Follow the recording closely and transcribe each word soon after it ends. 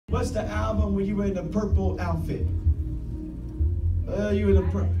What's the album when you were in the purple outfit? You in the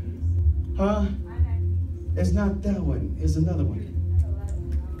purple. Huh? It's not that one. It's another one.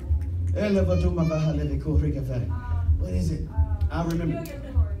 What is it? I remember.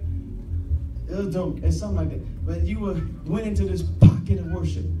 It's something like that. But you went into this pocket of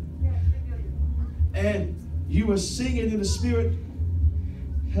worship. And you were singing in the spirit.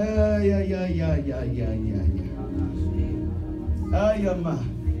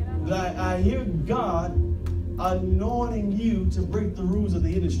 But I hear God anointing you to break the rules of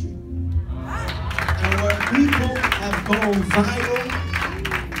the industry. And where people have gone viral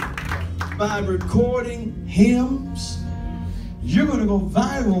by recording hymns, you're going to go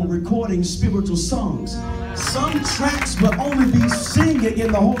viral recording spiritual songs. Some tracks will only be singing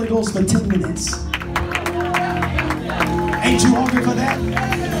in the Holy Ghost for 10 minutes. Ain't you hungry for that?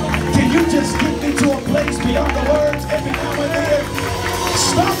 Can you just get me to a place beyond the words every now and then?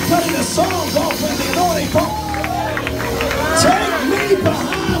 Stop cutting the songs off when the anointing falls. Take me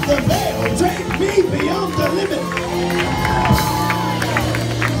behind the veil. Take me beyond the limit.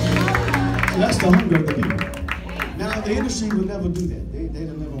 That's the hunger of the people. Now, the industry will never do that.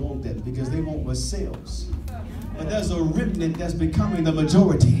 They'll never want that because they want what sells. And there's a remnant that's becoming the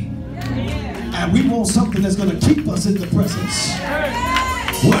majority. And we want something that's going to keep us in the presence.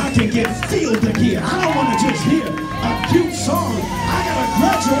 Where I can get filled again. I don't want to just hear a cute song. I got to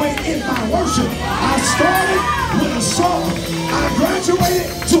graduate in my worship. I started with a song. I graduated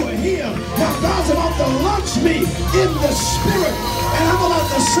to a hymn. Now God's about to launch me in the spirit. And I'm about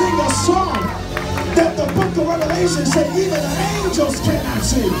to sing a song that the book of Revelation said even angels cannot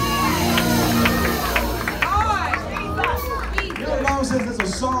sing. The Bible says there's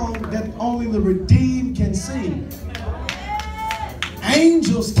a song that only the redeemed can sing.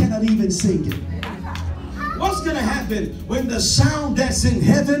 Angels cannot even sing it. What's going to happen when the sound that's in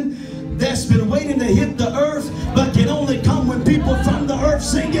heaven that's been waiting to hit the earth but can only come when people from the earth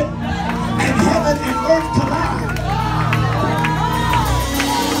sing it?